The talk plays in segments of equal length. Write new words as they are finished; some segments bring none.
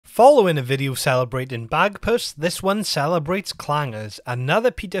Following a video celebrating Bagpuss, this one celebrates Clangers, another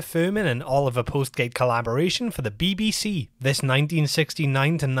Peter Firmin and Oliver Postgate collaboration for the BBC. This 1969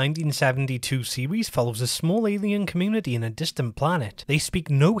 to 1972 series follows a small alien community in a distant planet. They speak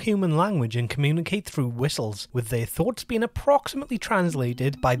no human language and communicate through whistles, with their thoughts being approximately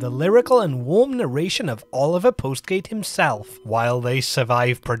translated by the lyrical and warm narration of Oliver Postgate himself, while they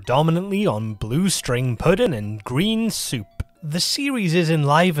survive predominantly on blue string pudding and green soup. The series is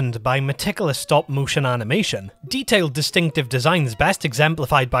enlivened by meticulous stop-motion animation, detailed distinctive designs best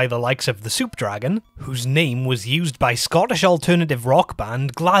exemplified by the likes of the Soup Dragon, whose name was used by Scottish alternative rock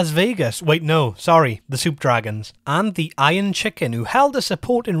band Las Vegas, the Soup Dragons, and the Iron Chicken, who held a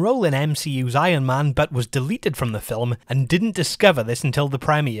supporting role in MCU's Iron Man but was deleted from the film and didn't discover this until the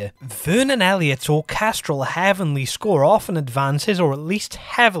premiere. Vernon Elliott's orchestral heavenly score often advances or at least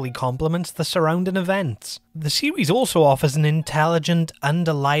heavily complements the surrounding events. The series also offers an intelligent,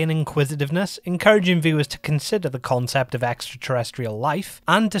 underlying inquisitiveness, encouraging viewers to consider the concept of extraterrestrial life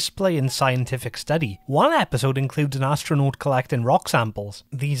and displaying scientific study. One episode includes an astronaut collecting rock samples.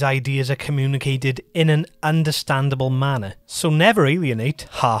 These ideas are communicated in an understandable manner, so never alienate,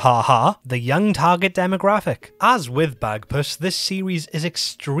 the young target demographic. As with Bagpuss, this series is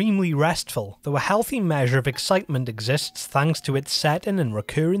extremely restful, though a healthy measure of excitement exists thanks to its setting and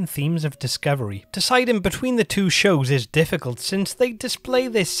recurring themes of discovery. Deciding between the two shows is difficult since they display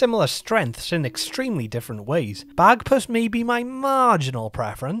their similar strengths in extremely different ways. Bagpuss may be my marginal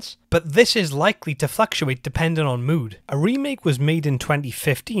preference, but this is likely to fluctuate depending on mood. A remake was made in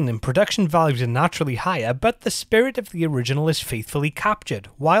 2015 and production values are naturally higher, but the spirit of the original is faithfully captured,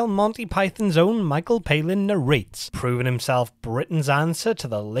 while Monty Python's own Michael Palin narrates, proving himself Britain's answer to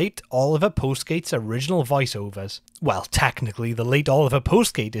the late Oliver Postgate's original voiceovers. Well, technically, the late Oliver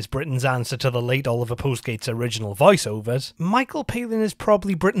Postgate is Britain's answer to the late Oliver Postgate's original voiceovers. Michael Palin is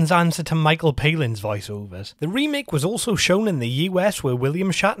probably Britain's answer to Michael Palin's voiceovers. The remake was also shown in the US, where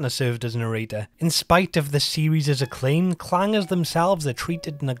William Shatner served as narrator. In spite of the series' acclaim, Clangers themselves are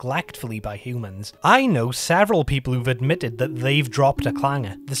treated neglectfully by humans. I know several people who've admitted that they've dropped a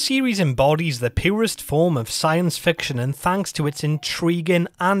clanger. The series embodies the purest form of science fiction, and thanks to its intriguing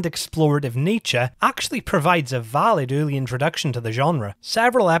and explorative nature, actually provides a valid early introduction to the genre.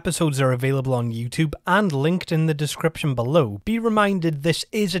 Several episodes are available on YouTube and linked in the description below. Be reminded this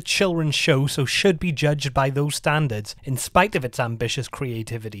is a children's show, so should be judged by those standards, in spite of its ambitious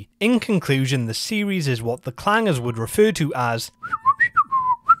creativity. In conclusion, the series is what the Clangers would refer to as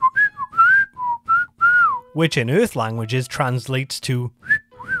which in Earth languages translates to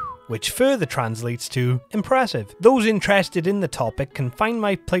which further translates to impressive. Those interested in the topic can find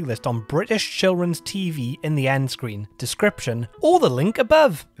my playlist on British Children's TV in the end screen, description, or the link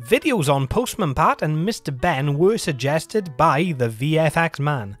above. Videos on Postman Pat and Mr. Ben were suggested by the VFX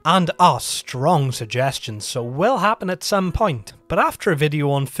Man, and are strong suggestions, so will happen at some point. But after a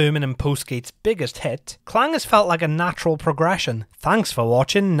video on Firmin and Postgate's biggest hit, Clangers felt like a natural progression. Thanks for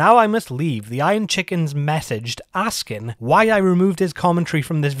watching, now I must leave. The Iron Chicken's messaged asking why I removed his commentary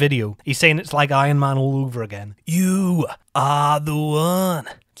from this video. He's saying it's like Iron Man all over again. You are the one,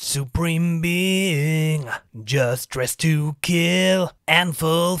 supreme being, just dressed to kill and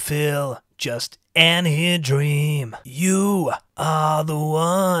fulfill just any dream. You are the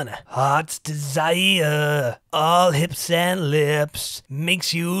one, heart's desire, all hips and lips,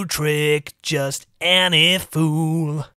 makes you trick just any fool.